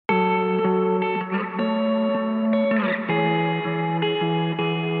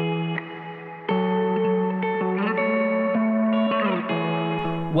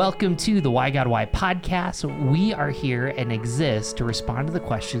Welcome to the Why God Why podcast. We are here and exist to respond to the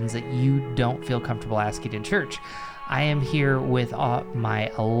questions that you don't feel comfortable asking in church. I am here with our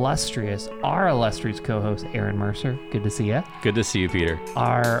illustrious co-host, Aaron Mercer. Good to see you. Good to see you, Peter.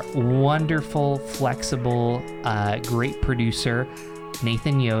 Our wonderful, flexible, great producer,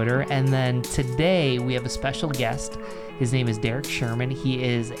 Nathan Yoder. And then today we have a special guest. His name is Derek Sherman. He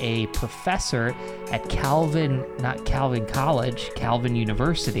is a professor at Calvin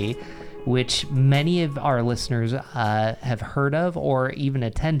University, which many of our listeners have heard of or even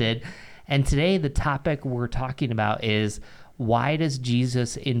attended. And today the topic we're talking about is, why does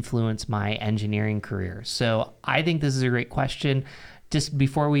Jesus influence my engineering career? So I think this is a great question. Just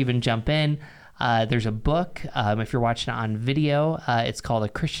before we even jump in, there's a book, if you're watching it on video, it's called A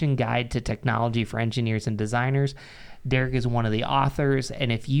Christian Guide to Technology for Engineers and Designers. Derek is one of the authors,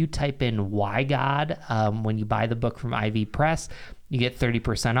 and if you type in Why God, when you buy the book from Ivy Press, you get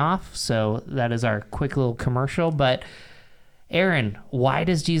 30% off. So that is our quick little commercial. But Aaron, why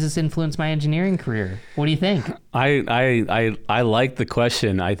does Jesus influence my engineering career? What do you think? I like the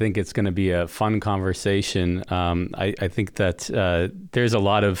question. I think it's going to be a fun conversation. I think that there's a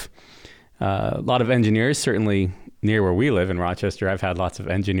lot of engineers, certainly near where we live in Rochester. I've had lots of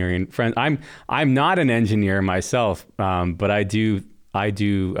engineering friends. I'm not an engineer myself, but I do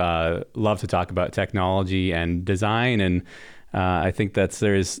love to talk about technology and design, and I think that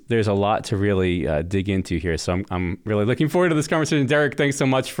there's a lot to really dig into here. So I'm really looking forward to this conversation. Derek, thanks so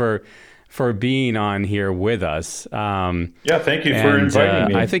much for being on here with us. Thank you for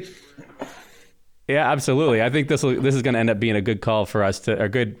inviting me. I think. Yeah, absolutely. I think this is going to end up being a good a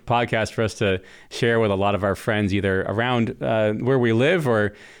good podcast for us to share with a lot of our friends, either around where we live,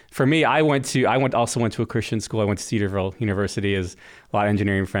 or for me, I also went to a Christian school. I went to Cedarville University. As a lot of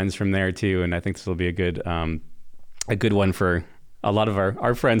engineering friends from there too, and I think this will be a good one for a lot of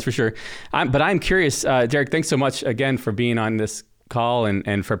our friends for sure. But I'm curious, Derek. Thanks so much again for being on this call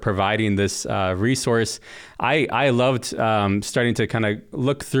and for providing this resource. I loved starting to kind of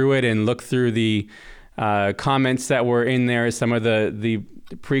look through it and look through the comments that were in there, some of the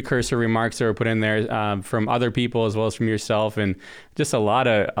precursor remarks that were put in there from other people as well as from yourself, and just a lot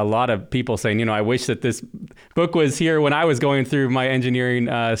of people saying, I wish that this book was here when I was going through my engineering,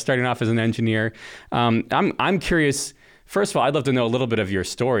 starting off as an engineer. I'm curious. First of all, I'd love to know a little bit of your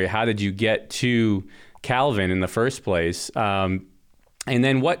story. How did you get to Calvin in the first place? And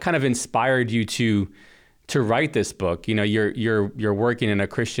then what kind of inspired you to write this book? You're working in a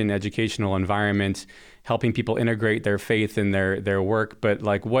Christian educational environment, helping people integrate their faith in their work. But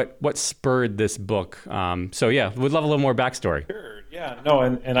like, what spurred this book? We'd love a little more backstory. Sure. Yeah. No.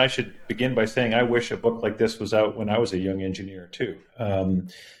 And I should begin by saying I wish a book like this was out when I was a young engineer too.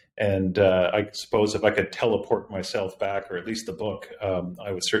 I suppose if I could teleport myself back, or at least the book,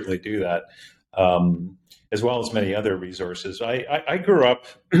 I would certainly do that. As well as many other resources. I grew up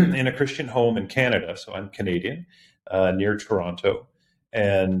in a Christian home in Canada, so I'm Canadian, near Toronto,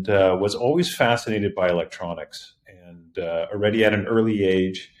 and was always fascinated by electronics. And already at an early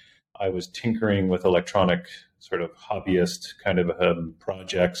age, I was tinkering with electronic sort of hobbyist kind of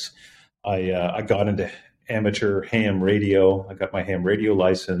projects. I got into amateur ham radio. I got my ham radio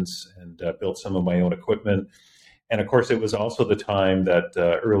license and built some of my own equipment. And of course, it was also the time that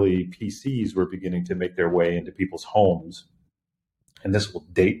early PCs were beginning to make their way into people's homes. And this will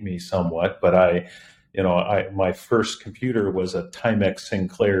date me somewhat, but my first computer was a Timex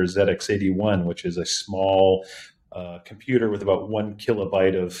Sinclair ZX81, which is a small computer with about 1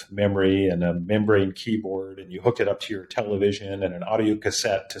 kilobyte of memory and a membrane keyboard, and you hook it up to your television and an audio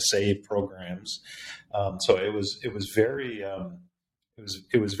cassette to save programs. So it was very.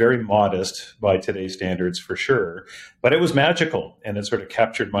 It was very modest by today's standards, for sure, but it was magical, and it sort of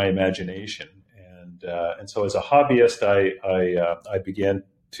captured my imagination. And so, as a hobbyist, I began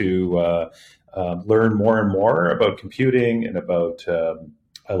to learn more and more about computing and about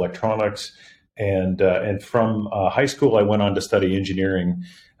electronics. And from high school, I went on to study engineering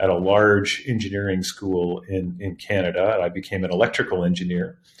at a large engineering school in Canada. I became an electrical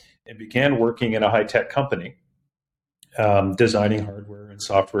engineer and began working in a high-tech company, designing hardware and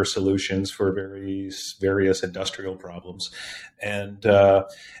software solutions for various industrial problems, and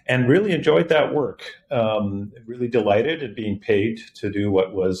really enjoyed that work. Really delighted at being paid to do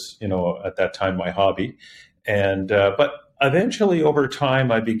what was, at that time my hobby. But eventually, over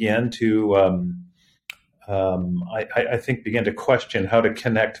time, I began to, I think, began to question how to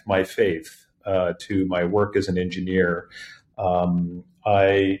connect my faith to my work as an engineer.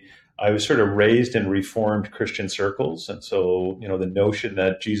 I was sort of raised in Reformed Christian circles. And so, the notion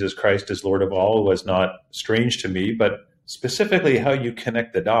that Jesus Christ is Lord of all was not strange to me, but specifically how you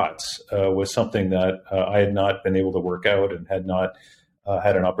connect the dots was something that I had not been able to work out and had not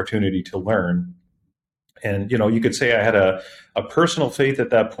had an opportunity to learn. And, you could say I had a personal faith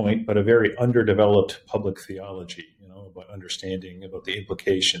at that point, but a very underdeveloped public theology, about understanding about the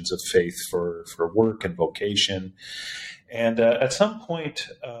implications of faith for work and vocation. And at some point,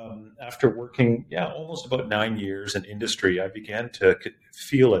 after working, almost about 9 years in industry, I began to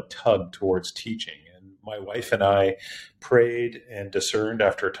feel a tug towards teaching. And my wife and I prayed and discerned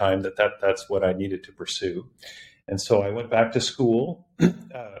after a time that's what I needed to pursue. And so I went back to school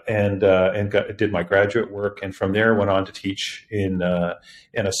and did my graduate work, and from there went on to teach in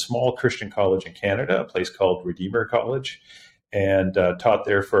a small Christian college in Canada, a place called Redeemer College, and taught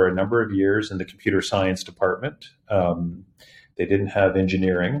there for a number of years in the computer science department. They didn't have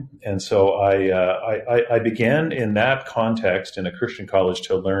engineering, and so I began in that context in a Christian college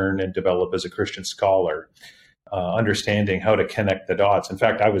to learn and develop as a Christian scholar, understanding how to connect the dots. In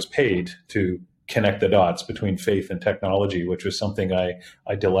fact, I was paid to connect the dots between faith and technology, which was something I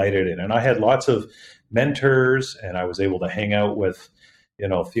delighted in. And I had lots of mentors, and I was able to hang out with,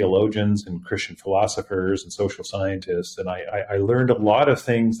 theologians and Christian philosophers and social scientists. And I learned a lot of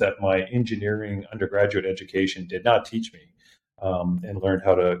things that my engineering undergraduate education did not teach me, and learned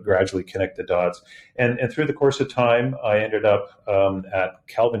how to gradually connect the dots. And through the course of time, I ended up at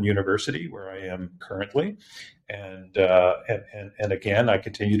Calvin University, where I am currently. And again, I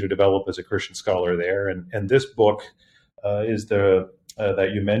continue to develop as a Christian scholar there. And this book is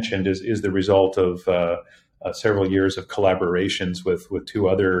that you mentioned is the result of several years of collaborations with two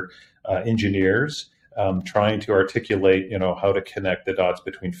other engineers, trying to articulate, how to connect the dots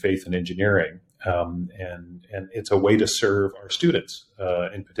between faith and engineering. And it's a way to serve our students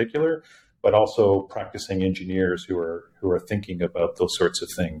in particular, but also practicing engineers who are thinking about those sorts of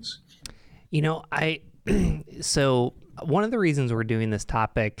things. So one of the reasons we're doing this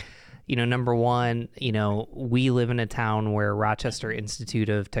topic, number one, we live in a town where Rochester Institute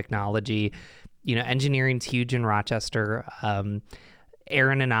of Technology, engineering's huge in Rochester.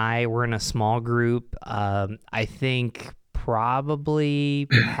 Aaron and I were in a small group. I think probably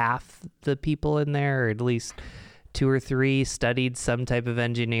half the people in there, or at least 2 or 3, studied some type of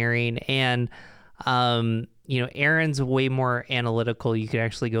engineering. And Aaron's way more analytical. You can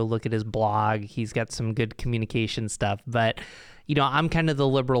actually go look at his blog. He's got some good communication stuff. But, I'm kind of the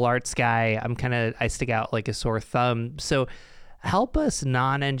liberal arts guy. I stick out like a sore thumb. So help us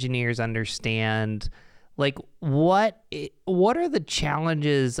non-engineers understand, like, what are the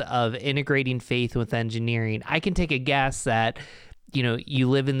challenges of integrating faith with engineering? I can take a guess that, you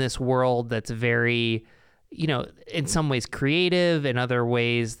live in this world that's very, in some ways creative, in other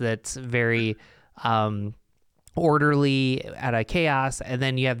ways that's very orderly out of chaos, and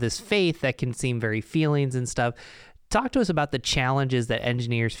then you have this faith that can seem very feelings and stuff. Talk to us about the challenges that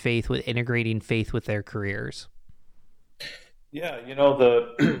engineers face with integrating faith with their careers. Yeah,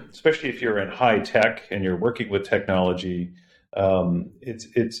 especially if you're in high tech and you're working with technology,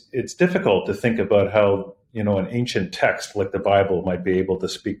 it's difficult to think about how an ancient text like the Bible might be able to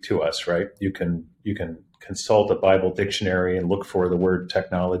speak to us, right? You can consult a Bible dictionary and look for the word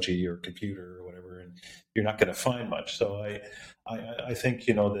technology or computer or whatever, and you're not going to find much. So I think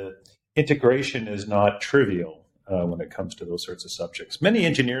the integration is not trivial when it comes to those sorts of subjects. Many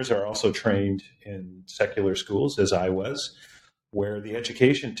engineers are also trained in secular schools, as I was, where the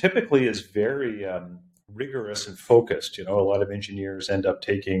education typically is very rigorous and focused. A lot of engineers end up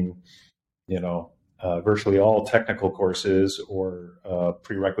taking, virtually all technical courses or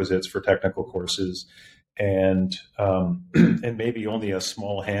prerequisites for technical courses, and maybe only a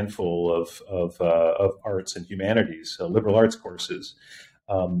small handful of arts and humanities, liberal arts courses,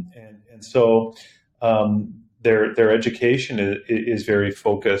 and so their education is very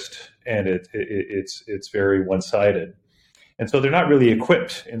focused, and it's very one-sided. And so they're not really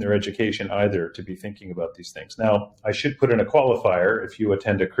equipped in their education either to be thinking about these things. Now, I should put in a qualifier. If you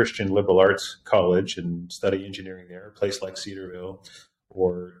attend a Christian liberal arts college and study engineering there, a place like Cedarville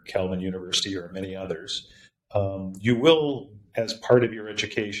or Calvin University or many others, you will, as part of your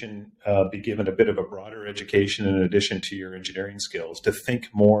education, be given a bit of a broader education in addition to your engineering skills to think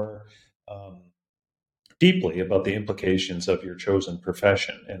more deeply about the implications of your chosen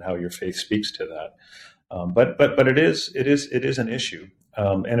profession and how your faith speaks to that. But it is an issue,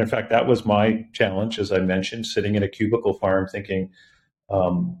 and in fact, that was my challenge, as I mentioned, sitting in a cubicle farm, thinking,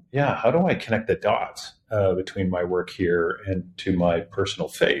 how do I connect the dots between my work here and to my personal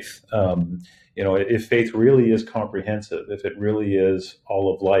faith? If faith really is comprehensive, if it really is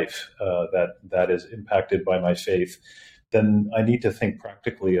all of life that is impacted by my faith, then I need to think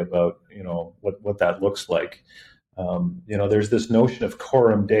practically about what that looks like. There's this notion of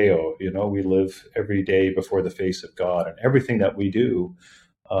coram Deo. We live every day before the face of God, and everything that we do.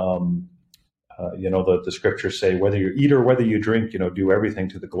 The scriptures say, whether you eat or whether you drink, do everything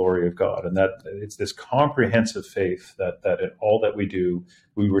to the glory of God. And that it's this comprehensive faith that in all that we do,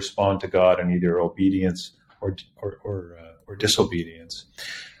 we respond to God in either obedience or disobedience.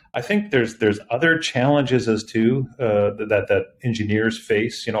 I think there's other challenges as too that engineers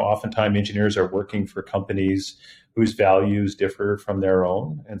face. Oftentimes engineers are working for companies whose values differ from their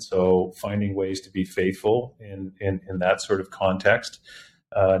own, and so finding ways to be faithful in that sort of context.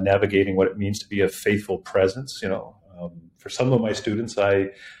 Navigating what it means to be a faithful presence. For some of my students, I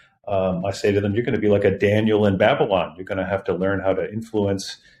say to them, you're going to be like a Daniel in Babylon. You're going to have to learn how to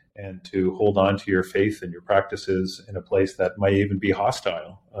influence and to hold on to your faith and your practices in a place that might even be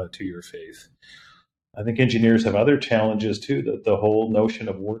hostile to your faith. I think engineers have other challenges too. The whole notion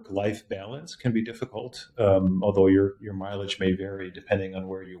of work-life balance can be difficult, although your mileage may vary depending on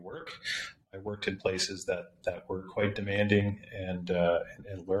where you work. I worked in places that were quite demanding, and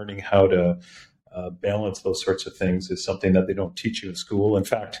learning how to balance those sorts of things is something that they don't teach you in school. In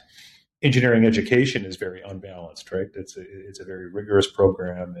fact, engineering education is very unbalanced, right? It's a very rigorous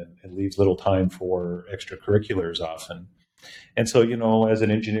program and leaves little time for extracurriculars often. And so, as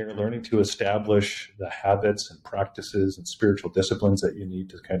an engineer, learning to establish the habits and practices and spiritual disciplines that you need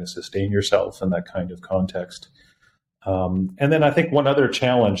to kind of sustain yourself in that kind of context. And then I think one other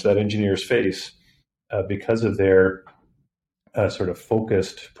challenge that engineers face because of their sort of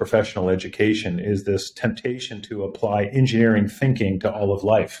focused professional education is this temptation to apply engineering thinking to all of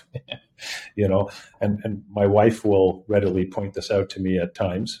life. And my wife will readily point this out to me at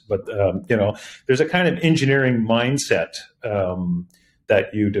times, but there's a kind of engineering mindset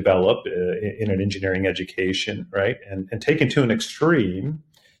that you develop in an engineering education, right? And taken to an extreme,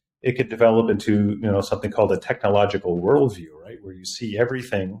 it could develop into something called a technological worldview, right, where you see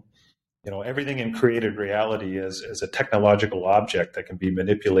everything in created reality as a technological object that can be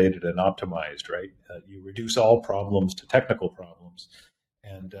manipulated and optimized, right? You reduce all problems to technical problems,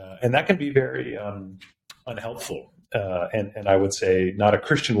 and that can be very unhelpful, and I would say not a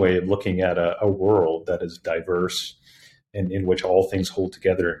Christian way of looking at a world that is diverse and in which all things hold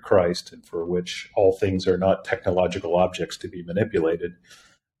together in Christ, and for which all things are not technological objects to be manipulated.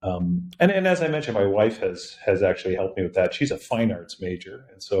 And as I mentioned, my wife has actually helped me with that. She's a fine arts major,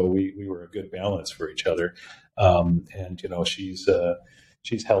 and so we were a good balance for each other.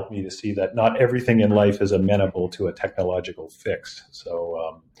 She's helped me to see that not everything in life is amenable to a technological fix.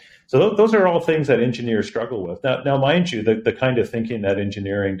 So those are all things that engineers struggle with. Now, mind you, the kind of thinking that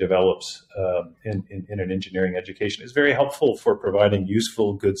engineering develops in an engineering education is very helpful for providing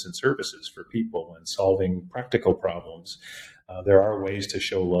useful goods and services for people and solving practical problems. There are ways to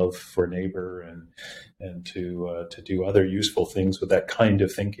show love for neighbor and to do other useful things with that kind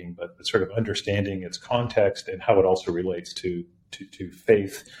of thinking, but sort of understanding its context and how it also relates to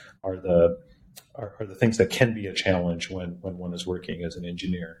faith are the things that can be a challenge when one is working as an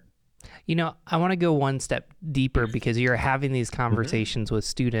engineer. I want to go one step deeper because you're having these conversations with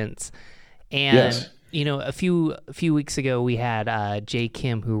students, and yes. A few weeks ago we had Jay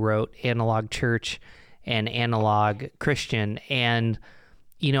Kim, who wrote Analog Church and Analog Christian, and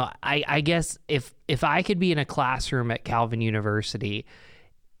I guess if I could be in a classroom at Calvin University,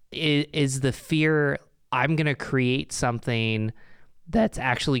 is the fear I'm going to create something that's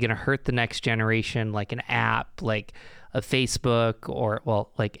actually going to hurt the next generation, like an app, like a Facebook, or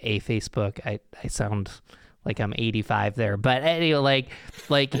like a Facebook. I sound like I'm 85 there, but anyway,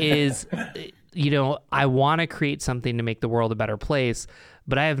 like is I want to create something to make the world a better place,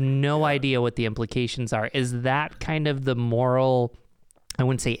 but I have no idea what the implications are. Is that kind of the moral, I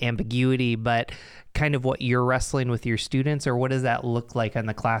wouldn't say ambiguity, but kind of what you're wrestling with your students, or what does that look like in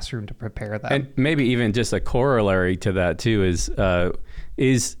the classroom to prepare them? And maybe even just a corollary to that too is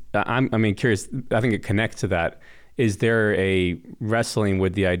I'm curious, I think it connects to that. Is there a wrestling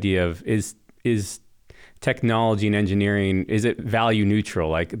with the idea of is technology and engineering, is it value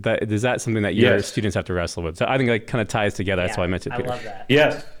neutral? Like that, is that something that your students have to wrestle with? So I think that kind of ties together. That's why I mentioned it. I love that.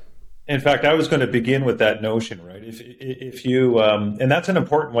 Yes. In fact, I was going to begin with that notion, right? If you, and that's an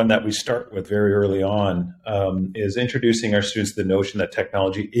important one that we start with very early on, is introducing our students to the notion that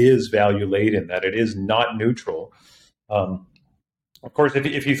technology is value laden, that it is not neutral. Of course,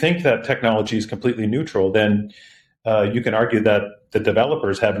 if you think that technology is completely neutral, then you can argue that the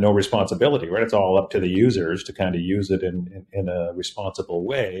developers have no responsibility, right? It's all up to the users to kind of use it in a responsible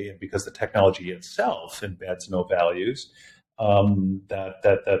way. And because the technology itself embeds no values,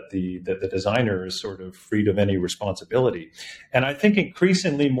 that the designer is sort of freed of any responsibility. And I think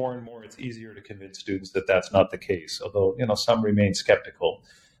increasingly more and more it's easier to convince students that that's not the case, although some remain skeptical.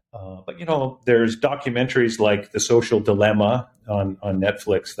 But there's documentaries like The Social Dilemma on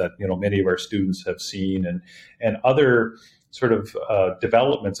Netflix that many of our students have seen, and other sort of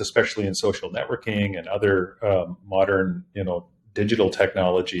developments, especially in social networking and other modern digital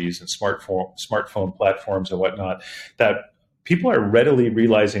technologies and smartphone platforms and whatnot, that people are readily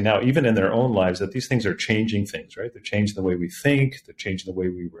realizing now, even in their own lives, that these things are changing things, right? They're changing the way we think, they're changing the way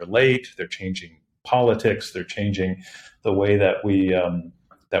we relate, they're changing politics, they're changing the way that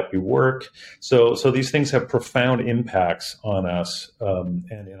we work. So these things have profound impacts on us and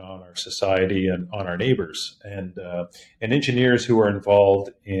on our society and on our neighbors. And engineers who are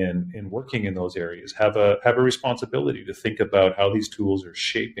involved in working in those areas have a responsibility to think about how these tools are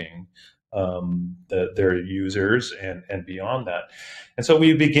shaping their users and beyond that. And so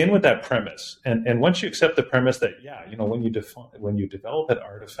we begin with that premise. And once you accept the premise that, when you develop an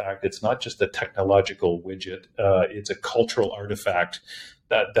artifact, it's not just a technological widget, it's a cultural artifact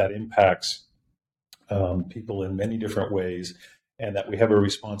that impacts people in many different ways, and that we have a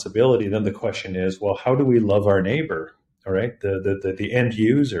responsibility. Then the question is, well, how do we love our neighbor? All right, the end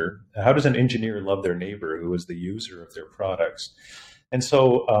user. How does an engineer love their neighbor who is the user of their products? And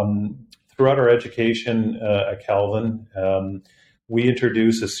so throughout our education at Calvin, we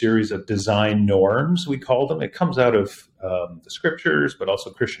introduce a series of design norms, we call them. It comes out of the scriptures, but also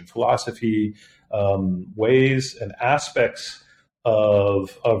Christian philosophy, ways and aspects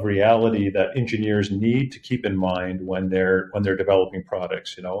of reality that engineers need to keep in mind when they're developing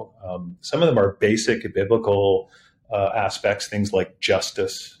products. Some of them are basic biblical aspects, things like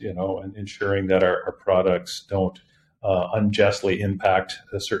justice, and ensuring that our products don't unjustly impact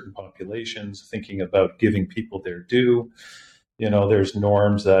certain populations, thinking about giving people their due. There's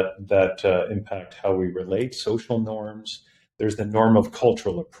norms that impact how we relate, social norms. There's the norm of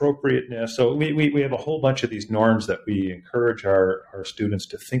cultural appropriateness. So we have a whole bunch of these norms that we encourage our students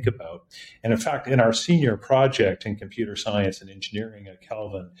to think about. And in fact, in our senior project in computer science and engineering at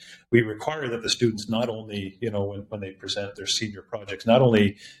Calvin, we require that the students not only, when they present their senior projects, not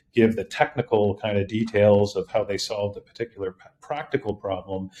only give the technical kind of details of how they solved a particular practical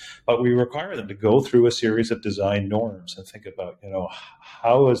problem, but we require them to go through a series of design norms and think about,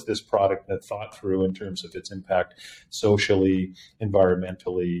 how is this product thought through in terms of its impact socially,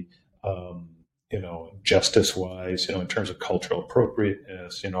 environmentally, justice-wise, in terms of cultural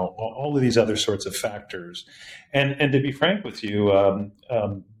appropriateness, all of these other sorts of factors. And to be frank with you,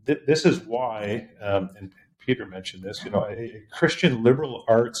 this is why, and Peter mentioned this, a Christian liberal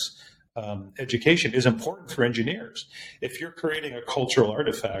arts education is important for engineers. If you're creating a cultural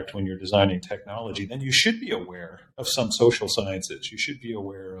artifact when you're designing technology, then you should be aware of some social sciences. You should be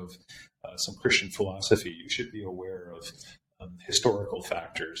aware of some Christian philosophy. You should be aware of historical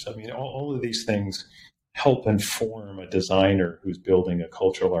factors. I mean, all of these things help inform a designer who's building a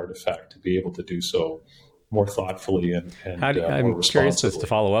cultural artifact to be able to do so more thoughtfully and more responsibly. I'm curious just to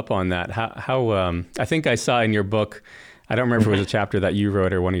follow up on that. How I think I saw in your book, I don't remember if it was a chapter that you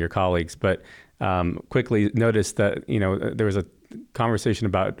wrote or one of your colleagues, but quickly noticed that there was a conversation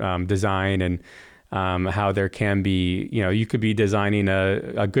about design and how there can be, you could be designing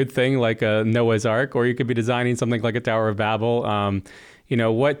a good thing like a Noah's Ark, or you could be designing something like a Tower of Babel.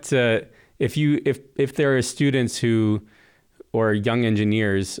 If there are students who, or young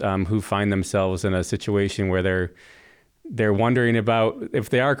engineers who find themselves in a situation where they're wondering about if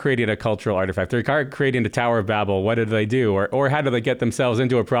they are creating a cultural artifact, they're creating the Tower of Babel, what do they do? Or how do they get themselves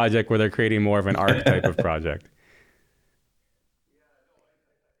into a project where they're creating more of an art type of project?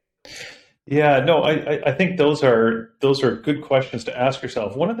 Yeah, no, I think those are good questions to ask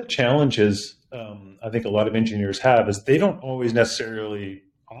yourself. One of the challenges I think a lot of engineers have is they don't always necessarily,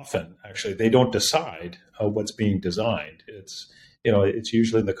 often actually, they don't decide what's being designed. It's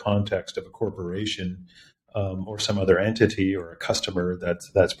usually in the context of a corporation or some other entity or a customer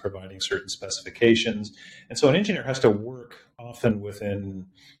that's providing certain specifications. And so an engineer has to work often within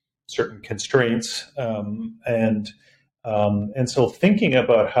certain constraints. And so thinking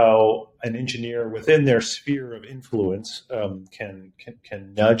about how an engineer within their sphere of influence can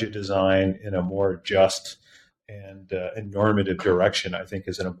nudge a design in a more just and normative direction, I think,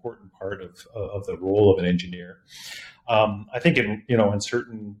 is an important part of the role of an engineer. I think in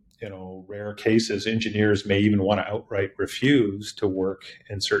certain rare cases, engineers may even want to outright refuse to work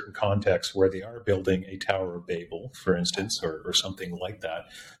in certain contexts where they are building a Tower of Babel, for instance, or something like that,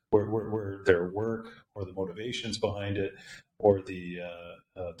 where their work or the motivations behind it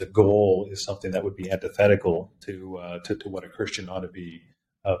the goal is something that would be antithetical to what a Christian ought to be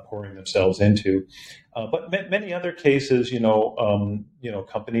pouring themselves into. But many other cases,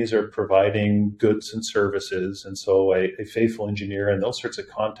 companies are providing goods and services, and so a faithful engineer in those sorts of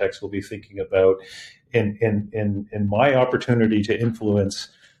contexts will be thinking about in my opportunity to influence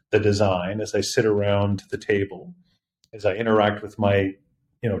the design as I sit around the table, as I interact with my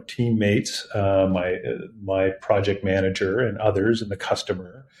teammates, my project manager and others, and the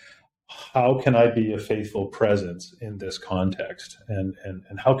customer. How can I be a faithful presence in this context? And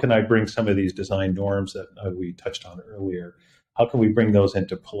how can I bring some of these design norms that we touched on earlier? How can we bring those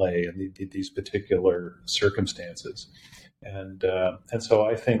into play in these particular circumstances? And so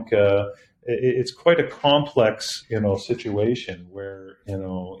I think it's quite a complex, situation where,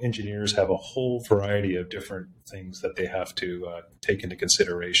 engineers have a whole variety of different things that they have to take into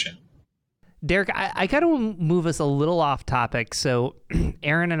consideration. Derek, I got to move us a little off topic. So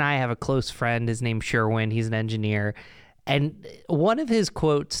Aaron and I have a close friend. His name's Sherwin. He's an engineer. And one of his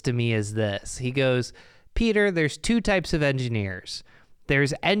quotes to me is this. He goes, Peter, there's two types of engineers.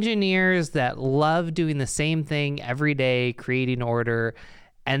 There's engineers that love doing the same thing every day, creating order.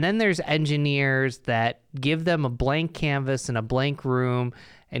 And then there's engineers that give them a blank canvas and a blank room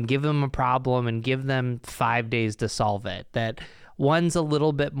and give them a problem and give them 5 days to solve it. That one's a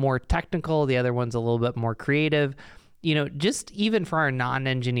little bit more technical, the other one's a little bit more creative. Just even for our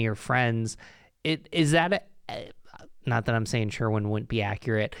non-engineer friends, is that not that I'm saying Sherwin wouldn't be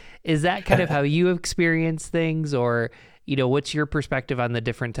accurate. Is that kind of how you experience things, or what's your perspective on the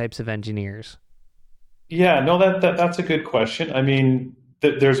different types of engineers? Yeah, no, that's a good question. I mean,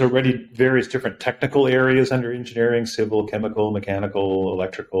 there's already various different technical areas under engineering: civil, chemical, mechanical,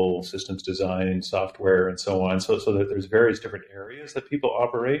 electrical, systems design, software, and so on. So that there's various different areas that people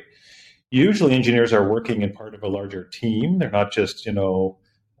operate. Usually engineers are working in part of a larger team. They're not just,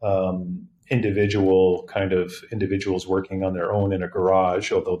 individuals working on their own in a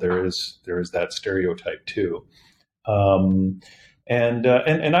garage, although there is that stereotype too. And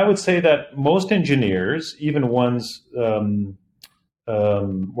I would say that most engineers, even ones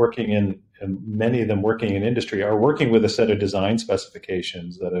working in, and many of them working in industry, are working with a set of design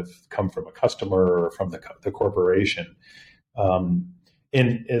specifications that have come from a customer or from the corporation.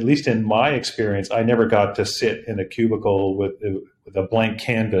 At least in my experience, I never got to sit in a cubicle with a blank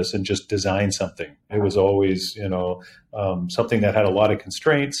canvas and just design something. It was always, something that had a lot of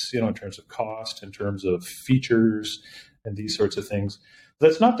constraints, in terms of cost, in terms of features, and these sorts of things.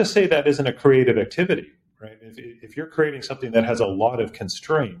 That's not to say that isn't a creative activity, right? If you're creating something that has a lot of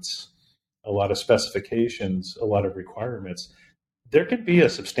constraints, a lot of specifications, a lot of requirements, there could be a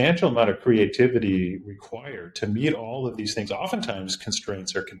substantial amount of creativity required to meet all of these things. Oftentimes,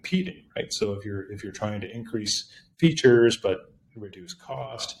 constraints are competing, right? So if you're trying to increase features but reduce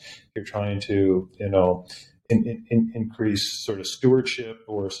cost, you're trying to increase sort of stewardship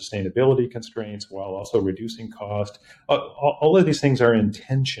or sustainability constraints while also reducing cost. All of these things are in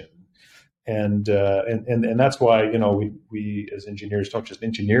tension. And that's why, we as engineers don't just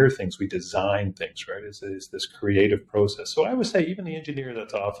engineer things, we design things, right? It's this creative process. So I would say even the engineer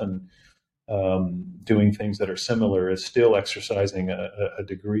that's often doing things that are similar is still exercising a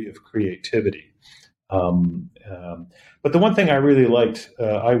degree of creativity. But the one thing I really liked,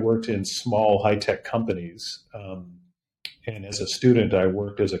 I worked in small high-tech companies. And as a student, I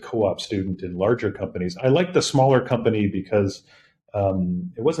worked as a co-op student in larger companies. I liked the smaller company because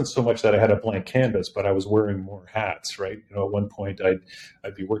it wasn't so much that I had a blank canvas, but I was wearing more hats, right? At one point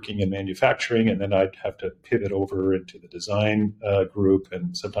I'd be working in manufacturing, and then I'd have to pivot over into the design group,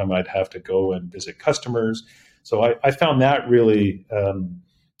 and sometimes I'd have to go and visit customers. So I found that really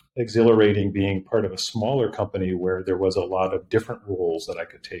exhilarating, being part of a smaller company where there was a lot of different roles that I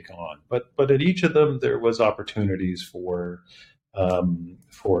could take on. But at each of them, there was opportunities for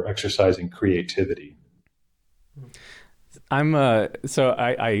exercising creativity. I wanted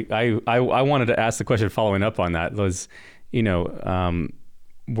to ask the question following up on that was,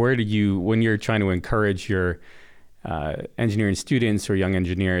 where do you, when you're trying to encourage your engineering students or young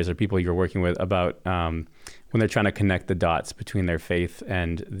engineers or people you're working with about when they're trying to connect the dots between their faith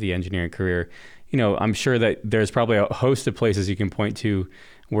and the engineering career, I'm sure that there's probably a host of places you can point to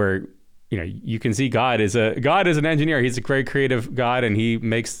where, you can see God is an engineer. He's a great creative God, and he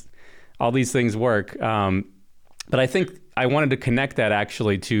makes all these things work. But I think I wanted to connect that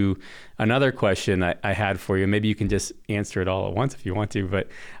actually to another question I had for you. Maybe you can just answer it all at once if you want to. But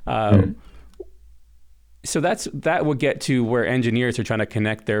so that will get to where engineers are trying to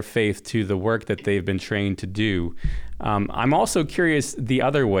connect their faith to the work that they've been trained to do. I'm also curious the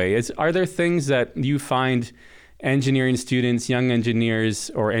other way. Are there things that you find engineering students, young engineers,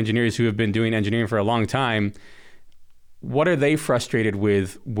 or engineers who have been doing engineering for a long time, what are they frustrated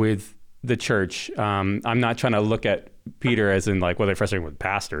with the church? I'm not trying to look at Peter as in like, what are they frustrated with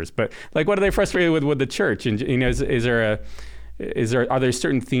pastors, but like, what are they frustrated with the church? And, you know, are there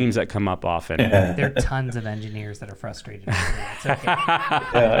certain themes that come up often? There are tons of engineers that are frustrated. It's okay.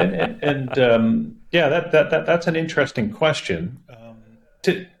 That's an interesting question.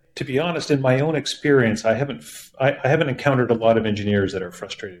 To be honest, in my own experience, I haven't encountered a lot of engineers that are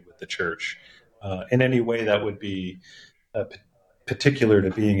frustrated with the church in any way that would be particular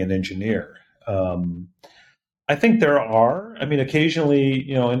to being an engineer. I think there are. I mean, occasionally,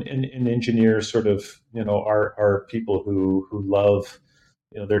 you know, in engineers sort of, you know, are people who love,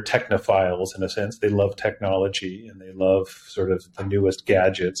 you know, they're technophiles in a sense. They love technology and they love sort of the newest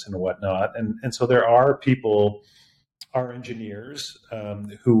gadgets and whatnot. And so there are people, are engineers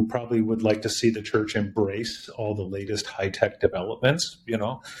who probably would like to see the church embrace all the latest high-tech developments, you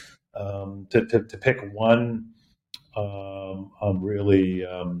know, to pick one really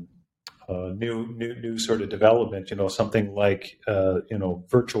new sort of development, you know, something like, you know,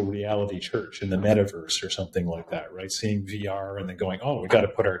 virtual reality church in the metaverse or something like that, right? Seeing VR and then going, oh, we got to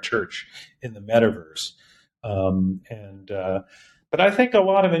put our church in the metaverse. But I think a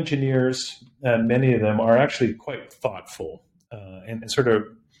lot of engineers, many of them are actually quite thoughtful and sort of,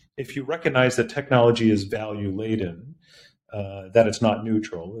 if you recognize that technology is value laden, that it's not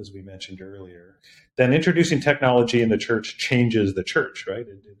neutral, as we mentioned earlier, then introducing technology in the church changes the church, right?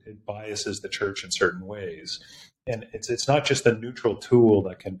 It biases the church in certain ways. And it's not just a neutral tool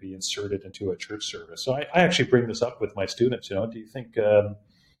that can be inserted into a church service. So I actually bring this up with my students, you know, do you think, you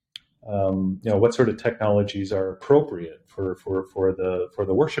know, what sort of technologies are appropriate for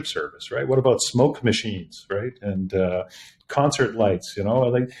the worship service, right? What about smoke machines, right? And concert lights, you know,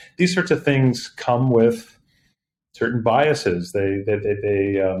 like these sorts of things come with certain biases. They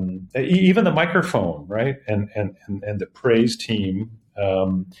even the microphone, right? And the praise team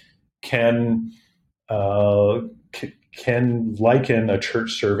can liken a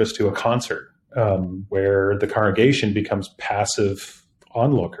church service to a concert, where the congregation becomes passive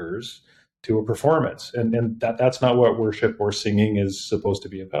onlookers to a performance, and that's not what worship or singing is supposed to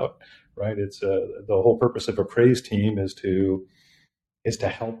be about, right? It's the whole purpose of a praise team is to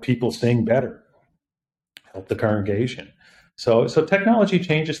help people sing better, help the congregation. So technology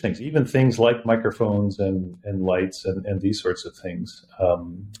changes things, even things like microphones and lights and these sorts of things.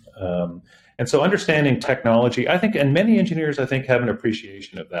 And so understanding technology, I think, and many engineers, I think, have an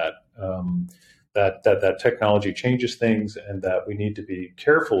appreciation of that, that technology changes things and that we need to be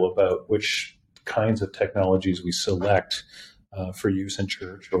careful about which kinds of technologies we select for use in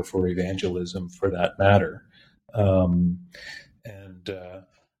church or for evangelism, for that matter.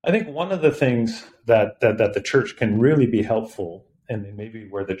 I think one of the things that the church can really be helpful, and maybe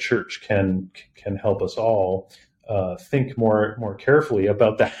where the church can help us all think more carefully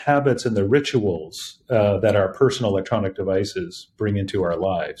about the habits and the rituals that our personal electronic devices bring into our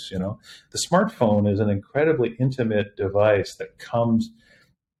lives. You know, the smartphone is an incredibly intimate device that comes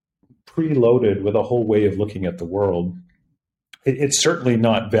preloaded with a whole way of looking at the world. It's certainly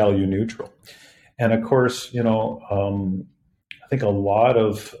not value neutral, and of course, you know. I think a lot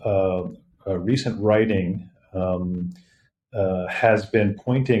of recent writing has been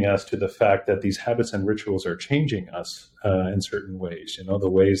pointing us to the fact that these habits and rituals are changing us in certain ways. You know, the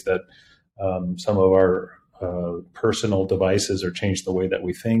ways that some of our personal devices are changed the way that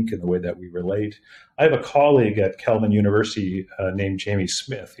we think and the way that we relate. I have a colleague at Calvin University named Jamie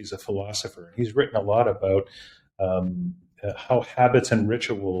Smith. He's a philosopher. He's written a lot about how habits and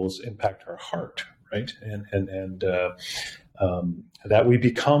rituals impact our heart, right? And that we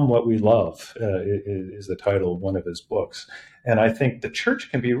become what we love is the title of one of his books. And I think the church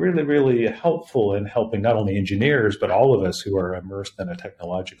can be really, really helpful in helping not only engineers, but all of us who are immersed in a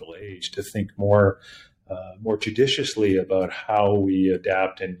technological age to think more judiciously about how we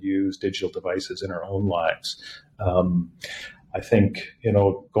adapt and use digital devices in our own lives. I think, you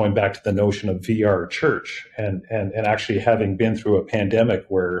know, going back to the notion of VR church and actually having been through a pandemic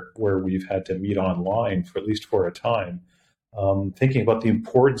where we've had to meet online for at least for a time, thinking about the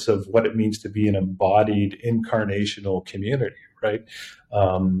importance of what it means to be an embodied incarnational community, right?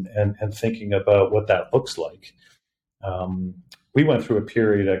 And thinking about what that looks like. We went through a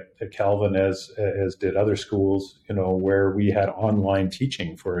period at Calvin, as did other schools, you know, where we had online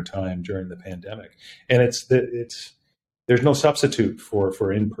teaching for a time during the pandemic, and there's no substitute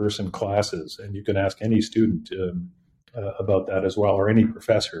for in-person classes, and you can ask any student about that as well, or any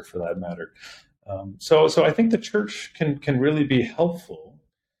professor for that matter. So I think the church can really be helpful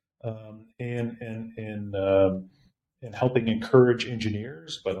in helping encourage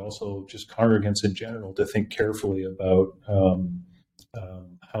engineers, but also just congregants in general, to think carefully about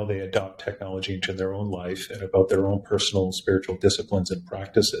how they adopt technology into their own life and about their own personal spiritual disciplines and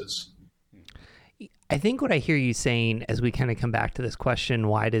practices. I think what I hear you saying as we kind of come back to this question,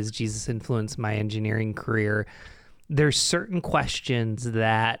 why does Jesus influence my engineering career? There's certain questions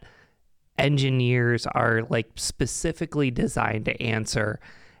that engineers are like specifically designed to answer.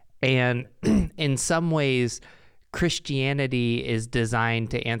 And in some ways, Christianity is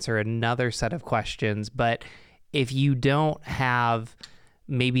designed to answer another set of questions. But if you don't have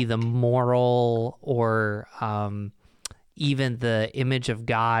maybe the moral or even the image of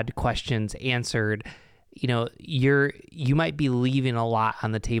God questions answered, you might be leaving a lot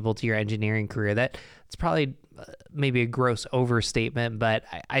on the table to your engineering career. That's probably maybe a gross overstatement, but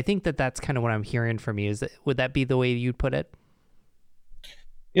I think that's kind of what I'm hearing from you. Would that be the way you'd put it?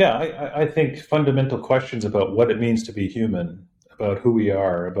 Yeah, I think fundamental questions about what it means to be human, about who we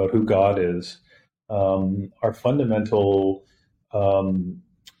are, about who God is, are fundamental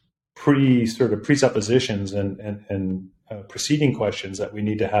presuppositions and preceding questions that we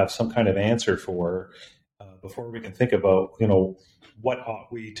need to have some kind of answer for before we can think about, what ought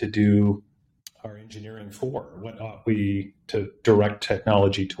we to do our engineering for? What ought we to direct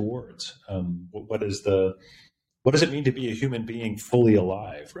technology towards? What does it mean to be a human being fully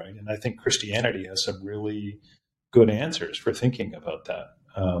alive, right? And I think Christianity has some really good answers for thinking about that.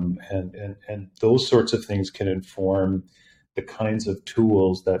 And those sorts of things can inform the kinds of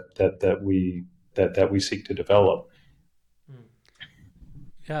tools that we seek to develop.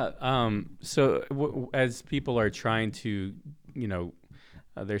 Yeah. As people are trying to,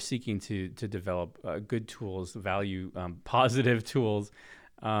 they're seeking to develop good tools, value positive tools.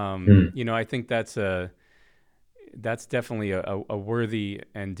 I think that's definitely a worthy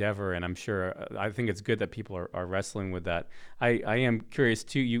endeavor, and I think it's good that people are wrestling with that. I am curious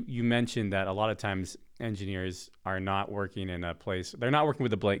too. You mentioned that a lot of times engineers are not working in a place. They're not working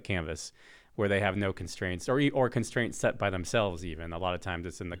with a blank canvas where they have no constraints or constraints set by themselves. Even a lot of times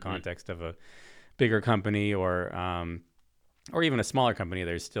it's in the context of a bigger company or even a smaller company.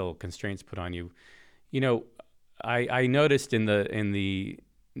 There's still constraints put on you. I noticed in the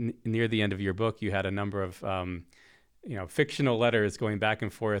near the end of your book, you had a number of fictional letters going back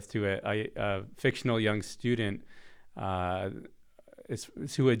and forth to a fictional young student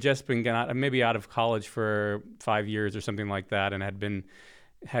who had just been maybe out of college for 5 years or something like that, and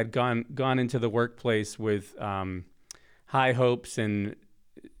had gone into the workplace with high hopes and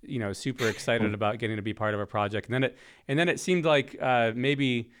super excited about getting to be part of a project. And then it seemed like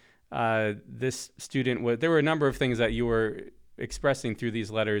maybe this student there were a number of things that you were expressing through these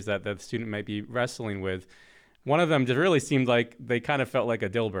letters that the student might be wrestling with. One of them just really seemed like they kind of felt like a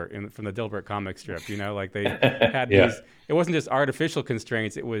Dilbert from the Dilbert comic strip, like they had these, it wasn't just artificial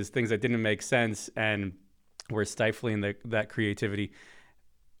constraints, it was things that didn't make sense and were stifling that creativity.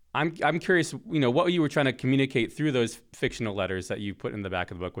 I'm curious, what you were trying to communicate through those fictional letters that you put in the back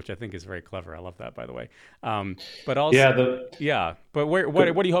of the book, which I think is very clever. I love that, by the way. But also, but what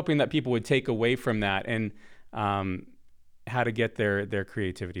are you hoping that people would take away from that, and how to get their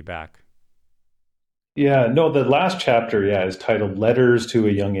creativity back? Yeah, no, the last chapter, is titled Letters to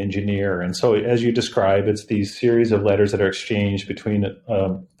a Young Engineer. And so as you describe, it's these series of letters that are exchanged between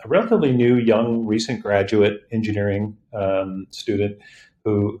a relatively new, young, recent graduate engineering student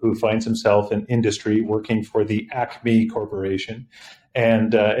who finds himself in industry working for the Acme Corporation.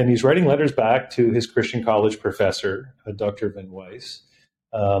 And he's writing letters back to his Christian college professor, Dr. Van Weiss,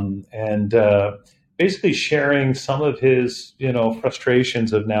 basically sharing some of his,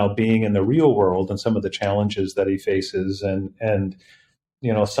 frustrations of now being in the real world and some of the challenges that he faces and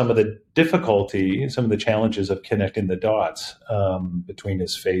some of the difficulty, some of the challenges of connecting the dots between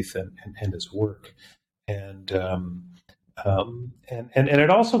his faith and his work. And it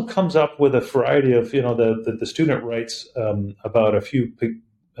also comes up with a variety of, the student writes about a few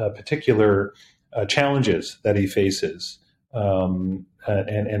particular challenges that he faces.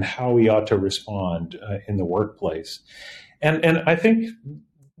 And how we ought to respond in the workplace. And I think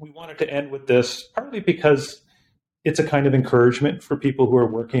we wanted to end with this partly because it's a kind of encouragement for people who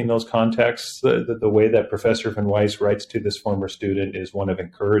are working in those contexts. The way that Professor Van Weiss writes to this former student is one of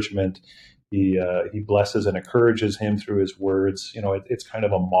encouragement. He blesses and encourages him through his words. It's kind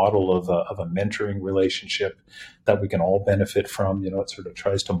of a model of a mentoring relationship that we can all benefit from. It sort of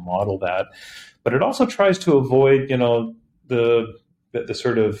tries to model that, but it also tries to avoid, the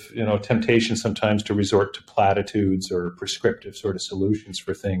sort of temptation sometimes to resort to platitudes or prescriptive sort of solutions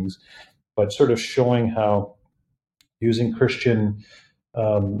for things, but sort of showing how using Christian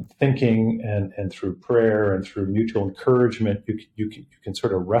thinking and through prayer and through mutual encouragement, you can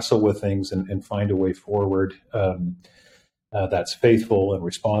sort of wrestle with things and find a way forward that's faithful and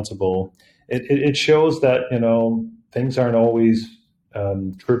responsible. It shows that things aren't always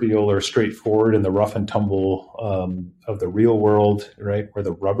trivial or straightforward in the rough and tumble of the real world, right, where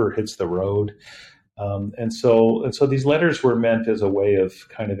the rubber hits the road. And so these letters were meant as a way of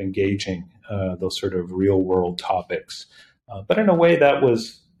kind of engaging those sort of real world topics, but in a way that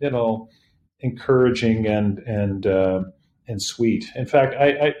was, encouraging and sweet. In fact,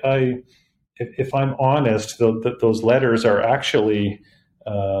 if I'm honest, those letters are actually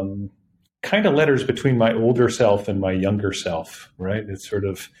kind of letters between my older self and my younger self, right? It's sort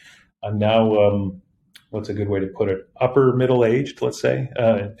of, I'm now, what's a good way to put it? Upper middle aged, let's say,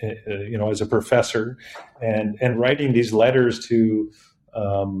 as a professor, and writing these letters to,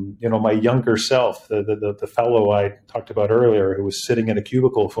 my younger self, the fellow I talked about earlier, who was sitting in a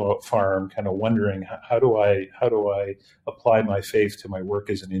cubicle farm, kind of wondering how do I apply my faith to my work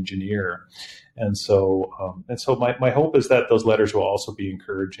as an engineer, and so my hope is that those letters will also be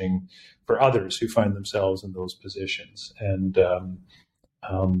encouraging for others who find themselves in those positions, and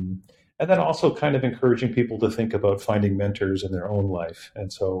then also kind of encouraging people to think about finding mentors in their own life.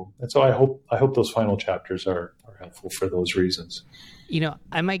 And so I hope those final chapters are helpful for those reasons.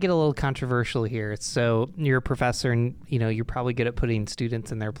 I might get a little controversial here. So you're a professor and, you're probably good at putting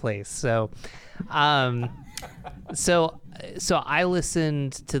students in their place. So I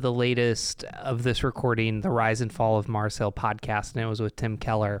listened to the latest of this recording, the Rise and Fall of Mars Hill podcast, and it was with Tim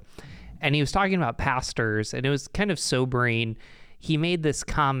Keller. And he was talking about pastors, and it was kind of sobering. He made this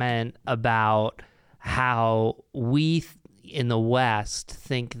comment about how we in the West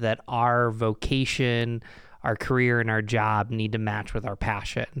think that our vocation, our career, and our job need to match with our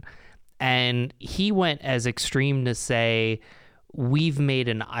passion. And he went as extreme to say, we've made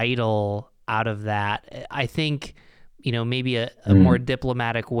an idol out of that. I think, maybe a more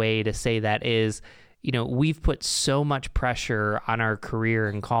diplomatic way to say that is, we've put so much pressure on our career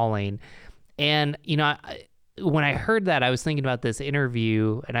and calling. And, when I heard that, I was thinking about this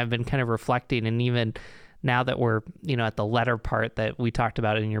interview, and I've been kind of reflecting, and even now that we're, at the letter part that we talked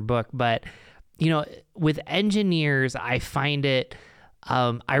about in your book, but, with engineers, I find it,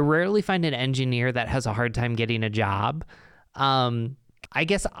 I rarely find an engineer that has a hard time getting a job. I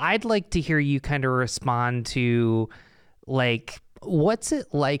guess I'd like to hear you kind of respond to, like, what's it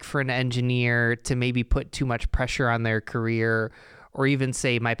like for an engineer to maybe put too much pressure on their career, or even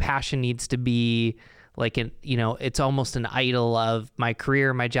say my passion needs to be like, it's almost an idol of my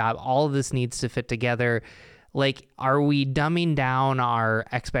career, my job, all of this needs to fit together. Like, are we dumbing down our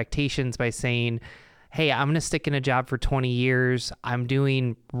expectations by saying, hey, I'm going to stick in a job for 20 years. I'm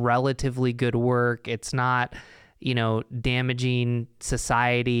doing relatively good work. It's not, damaging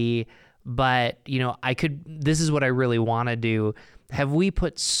society, but, this is what I really want to do. Have we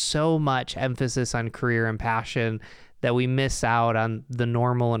put so much emphasis on career and passion that we miss out on the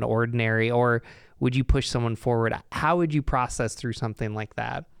normal and ordinary? Or would you push someone forward? How would you process through something like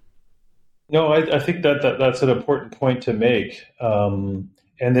that? No, I think that's an important point to make, and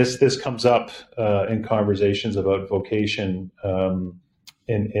this comes up in conversations about vocation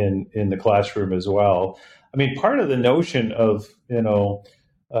in the classroom as well. I mean, part of the notion of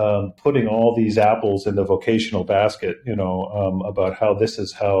putting all these apples in the vocational basket, about how this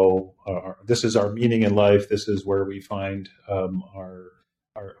is our meaning in life, this is where we find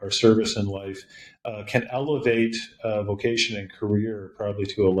our service in life, can elevate vocation and career probably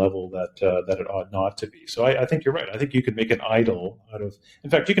to a level that it ought not to be. So I think you're right. I think you can make an idol in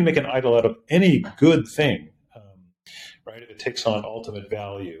fact, you can make an idol out of any good thing, right, if it takes on ultimate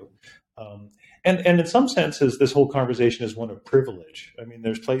value. And in some senses, this whole conversation is one of privilege. I mean,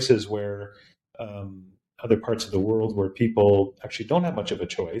 there's places where other parts of the world where people actually don't have much of a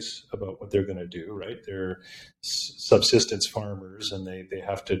choice about what they're going to do, right? They're subsistence farmers, and they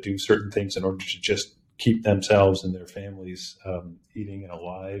have to do certain things in order to just keep themselves and their families eating and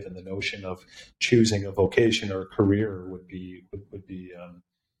alive. And the notion of choosing a vocation or a career would be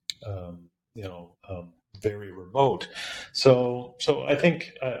very remote. So I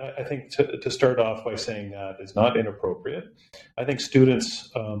think to start off by saying that is not inappropriate. I think students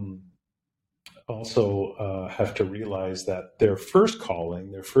also have to realize that their first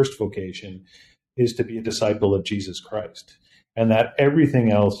calling, their first vocation, is to be a disciple of Jesus Christ, and that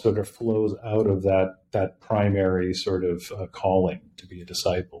everything else sort of flows out of that primary sort of calling to be a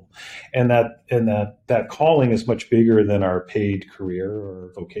disciple, and that calling is much bigger than our paid career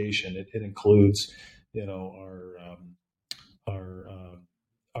or vocation. It includes,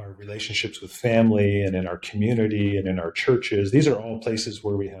 our relationships with family and in our community and in our churches. These are all places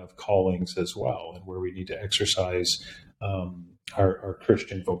where we have callings as well, and where we need to exercise our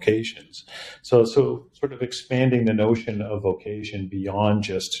Christian vocations. So sort of expanding the notion of vocation beyond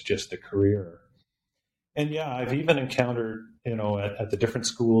just the career. And yeah, I've even encountered, at the different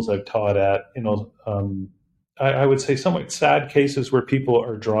schools I've taught at, I would say somewhat sad cases where people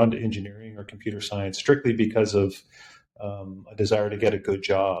are drawn to engineering or computer science strictly because of a desire to get a good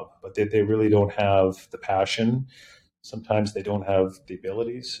job, but they really don't have the passion. Sometimes they don't have the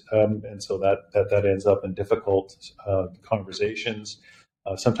abilities, and so that ends up in difficult conversations.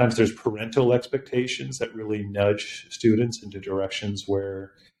 Sometimes there's parental expectations that really nudge students into directions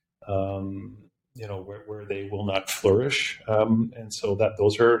where where they will not flourish, and so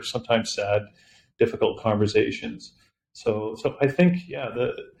those are sometimes sad, difficult conversations. So I think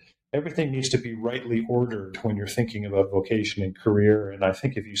everything needs to be rightly ordered when you're thinking about vocation and career. And I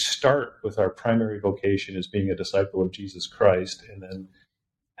think if you start with our primary vocation as being a disciple of Jesus Christ, and then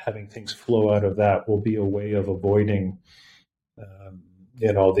having things flow out of that will be a way of avoiding,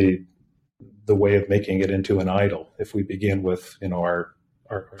 the way of making it into an idol. If we begin with,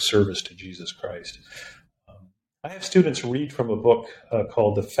 our service to Jesus Christ. I have students read from a book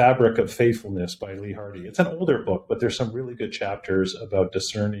called The Fabric of Faithfulness by Lee Hardy. It's an older book, but there's some really good chapters about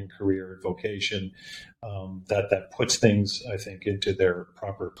discerning career and vocation that puts things, I think, into their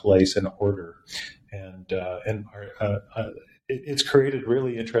proper place and order. And it's created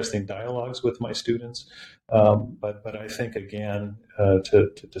really interesting dialogues with my students. But I think, again, to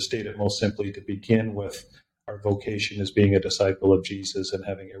state it most simply, to begin with our vocation as being a disciple of Jesus and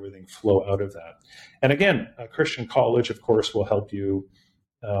having everything flow out of that. And again, a Christian college, of course, will help you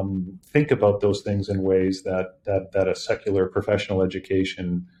think about those things in ways that a secular professional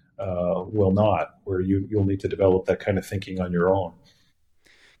education will not, where you'll need to develop that kind of thinking on your own.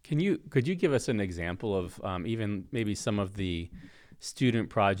 Could you give us an example of even maybe some of the student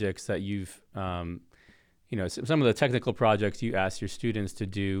projects that you've, some of the technical projects you ask your students to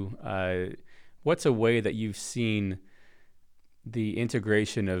do? What's a way that you've seen the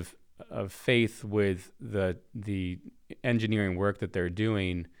integration of faith with the engineering work that they're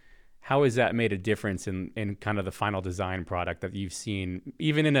doing? How has that made a difference in kind of the final design product that you've seen,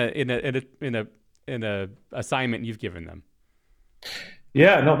 even in a assignment you've given them?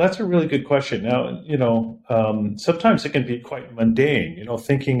 Yeah, no, that's a really good question. Now, sometimes it can be quite mundane,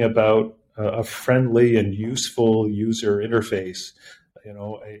 thinking about a friendly and useful user interface,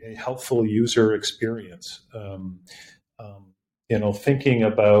 a helpful user experience, thinking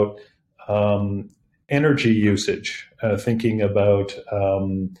about energy usage, thinking about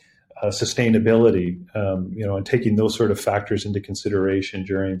sustainability, and taking those sort of factors into consideration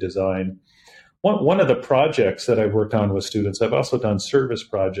during design. One of the projects that I've worked on with students, I've also done service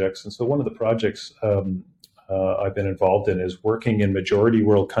projects. And so one of the projects I've been involved in is working in majority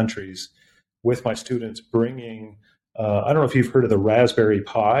world countries with my students, bringing, I don't know if you've heard of the Raspberry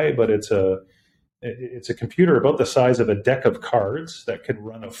Pi, but it's a computer about the size of a deck of cards that can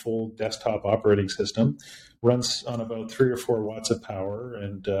run a full desktop operating system, runs on about 3 or 4 watts of power,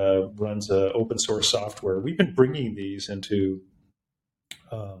 and runs open source software. We've been bringing these into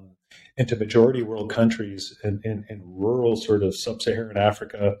majority world countries in rural sort of sub-Saharan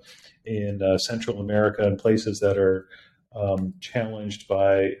Africa, in Central America, and places that are challenged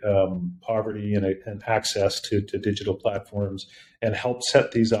by poverty and access to digital platforms, and help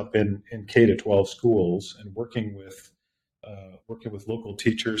set these up in K-12 schools, and working with local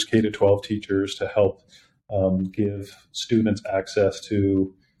teachers, K-12 teachers, to help give students access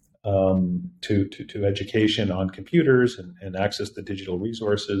to education on computers and access to digital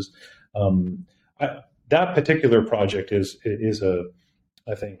resources. That particular project is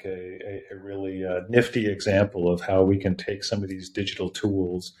I think a really nifty example of how we can take some of these digital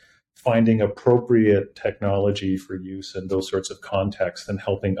tools, finding appropriate technology for use in those sorts of contexts, and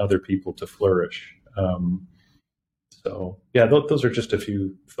helping other people to flourish. Those are just a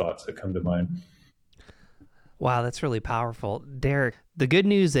few thoughts that come to mind. Wow, that's really powerful. Derek, the good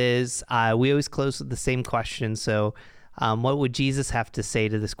news is we always close with the same question. So what would Jesus have to say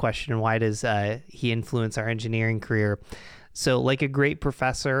to this question? Why does he influence our engineering career? So like a great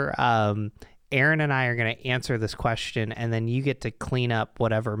professor, Aaron and I are going to answer this question, and then you get to clean up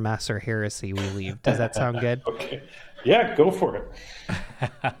whatever mess or heresy we leave. Does that sound good? Okay. Yeah, go for it.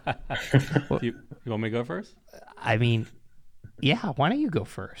 You want me to go first? I mean, yeah, why don't you go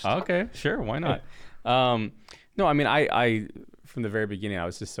first? Okay, sure. Why not? No, I mean, I from the very beginning, I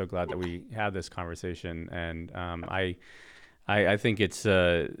was just so glad that we had this conversation, and I think it's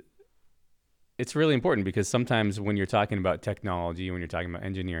it's really important because sometimes when you're talking about technology, when you're talking about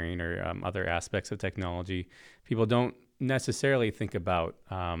engineering or other aspects of technology, people don't necessarily think about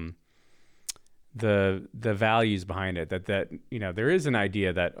the values behind it. That there is an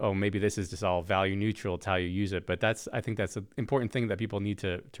idea that, oh, maybe this is just all value neutral. It's how you use it. But I think that's an important thing that people need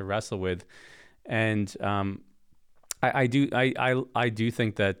to wrestle with. And I do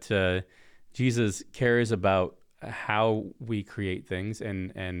think that Jesus cares about how we create things,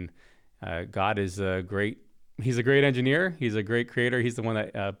 and God is He's a great engineer. He's a great creator. He's the one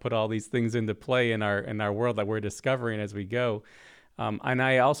that put all these things into play in our world that we're discovering as we go. And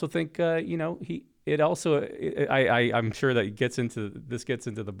I also think I'm sure that gets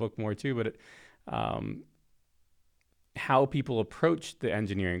into the book more too, but how people approach the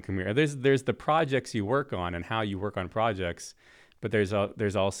engineering career. There's the projects you work on and how you work on projects, but there's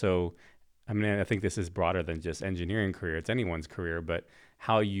also, I mean, I think this is broader than just engineering career. It's anyone's career, but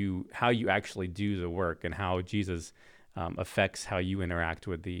how you actually do the work and how Jesus affects how you interact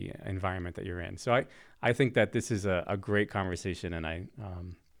with the environment that you're in. So I think that this is a great conversation, and I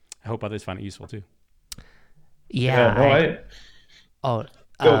hope others find it useful too. Yeah.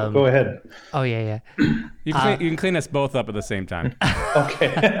 Go ahead. Oh yeah. You can clean us both up at the same time.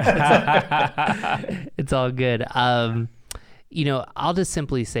 Okay. It's all good. I'll just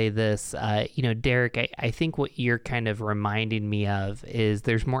simply say this, Derek, I think what you're kind of reminding me of is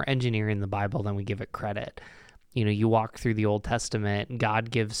there's more engineering in the Bible than we give it credit. You walk through the Old Testament,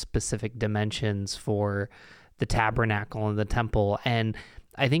 God gives specific dimensions for the tabernacle and the temple. And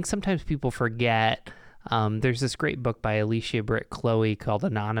I think sometimes people forget, there's this great book by Alicia Britt Chloe called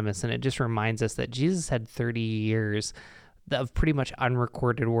Anonymous, and it just reminds us that Jesus had 30 years of pretty much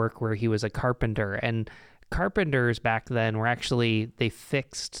unrecorded work where he was a carpenter. And carpenters back then were actually, they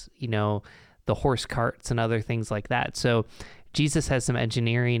fixed, the horse carts and other things like that. So Jesus has some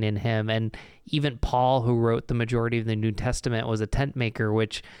engineering in him. And even Paul, who wrote the majority of the New Testament, was a tent maker,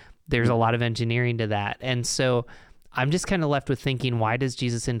 which there's a lot of engineering to that. And so I'm just kind of left with thinking, why does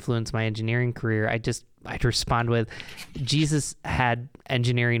Jesus influence my engineering career? I'd respond with, Jesus had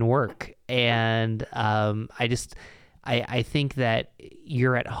engineering work. And I think that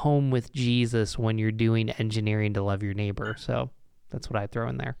you're at home with Jesus when you're doing engineering to love your neighbor. So that's what I throw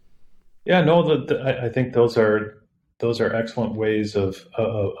in there. Yeah, no, I think those are excellent ways of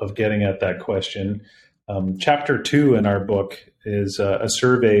getting at that question. Chapter 2 in our book is a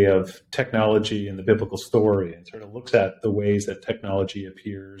survey of technology in the biblical story, and sort of looks at the ways that technology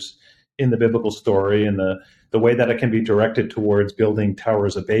appears in the biblical story and the way that it can be directed towards building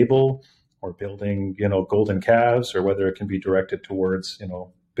towers of Babel, or building, golden calves, or whether it can be directed towards,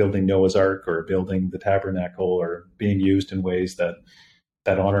 building Noah's Ark, or building the tabernacle, or being used in ways that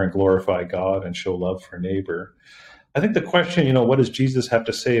honor and glorify God and show love for neighbor. I think the question, what does Jesus have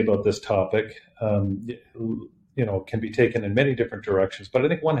to say about this topic, can be taken in many different directions. But I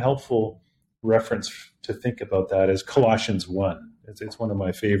think one helpful reference to think about that is Colossians 1. It's one of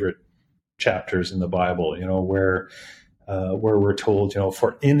my favorite chapters in the Bible, where we're told,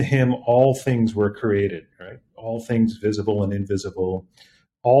 for in him all things were created, right? All things visible and invisible.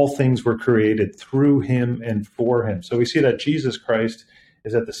 All things were created through him and for him. So we see that Jesus Christ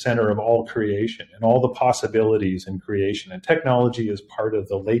is at the center of all creation and all the possibilities in creation. And technology is part of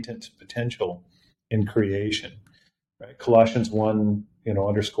the latent potential in creation, right? Colossians 1,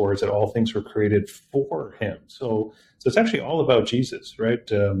 underscores that all things were created for him. So it's actually all about Jesus, right?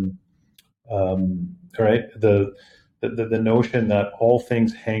 Right? The notion that all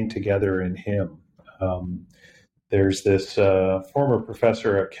things hang together in him. There's this former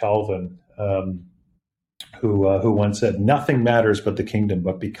professor at Calvin who once said, "Nothing matters but the kingdom,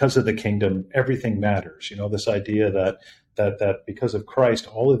 but because of the kingdom, everything matters." This idea that because of Christ,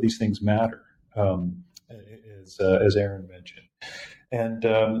 all of these things matter, as Aaron mentioned,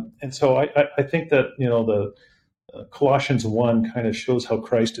 and so I think that the Colossians 1 kind of shows how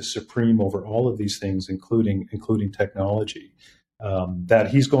Christ is supreme over all of these things, including technology, that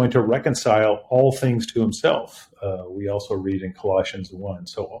he's going to reconcile all things to himself. We also read in Colossians 1.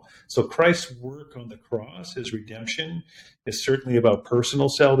 So Christ's work on the cross, his redemption, is certainly about personal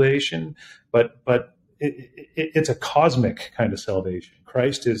salvation, but it's a cosmic kind of salvation.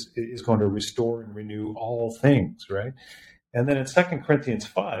 Christ is going to restore and renew all things, right? And then in 2 Corinthians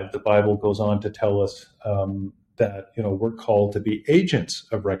 5, the Bible goes on to tell us that we're called to be agents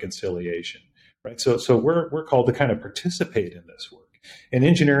of reconciliation, right? So we're called to kind of participate in this work, and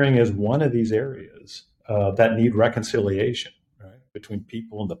engineering is one of these areas that need reconciliation, right? Between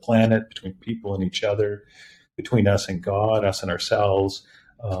people and the planet, between people and each other, between us and God, us and ourselves.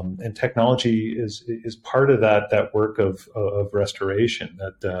 And technology is part of that work of restoration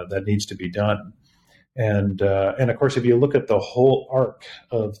that needs to be done. And of course, if you look at the whole arc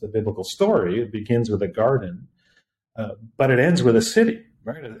of the biblical story, it begins with a garden, but it ends with a city.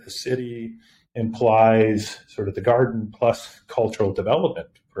 Right, a city implies sort of the garden plus cultural development,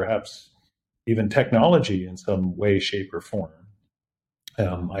 perhaps even technology in some way, shape, or form.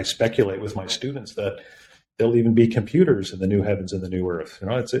 I speculate with my students that there'll even be computers in the new heavens and the new earth.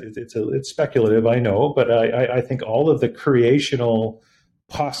 It's speculative, I know, but I think all of the creational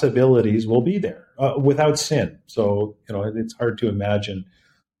possibilities will be there without sin. So it's hard to imagine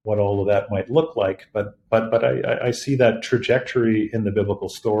what all of that might look like, but I see that trajectory in the biblical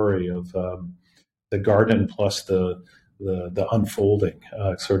story of the garden plus the unfolding,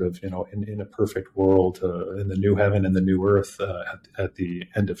 sort of in a perfect world, in the new heaven and the new earth at the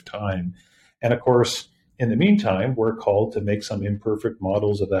end of time. And of course, in the meantime, we're called to make some imperfect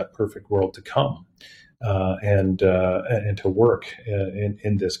models of that perfect world to come, and to work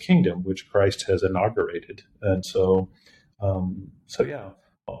in this kingdom which Christ has inaugurated. And so yeah.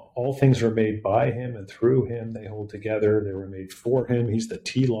 All things are made by him, and through him they hold together. They were made for him. He's the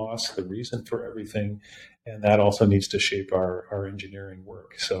telos, the reason for everything, and that also needs to shape our engineering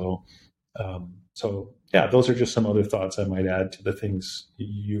work. So yeah, those are just some other thoughts I might add to the things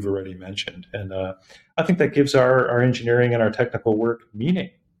you've already mentioned. And I think that gives our engineering and our technical work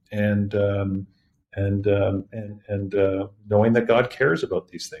meaning, and knowing that God cares about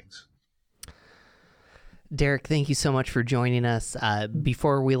these things. Derek, thank you so much for joining us.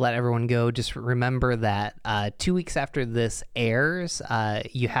 Before we let everyone go, just remember that 2 weeks after this airs,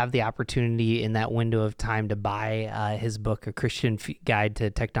 you have the opportunity in that window of time to buy his book, A Christian Guide to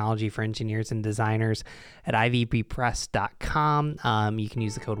Technology for Engineers and Designers, at ivbpress.com. You can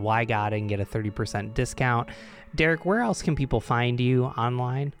use the code WhyGod and get a 30% discount. Derek, where else can people find you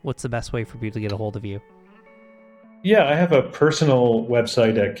online? What's the best way for people to get a hold of you? Yeah, I have a personal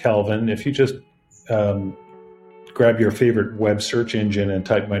website at Calvin. If you just grab your favorite web search engine and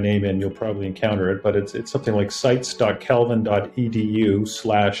type my name in, you'll probably encounter it. But it's something like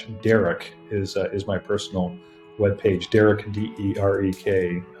sites.calvin.edu/Derek is my personal webpage. Derek,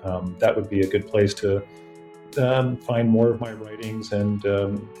 DEREK. That would be a good place to find more of my writings. And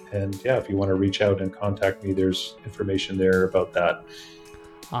yeah, if you want to reach out and contact me, there's information there about that.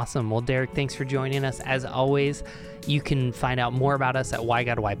 Awesome. Well, Derek, thanks for joining us. As always, you can find out more about us at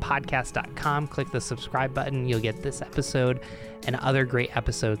whygodwhypodcast.com. Click the subscribe button. You'll get this episode and other great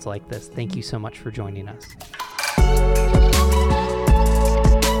episodes like this. Thank you so much for joining us.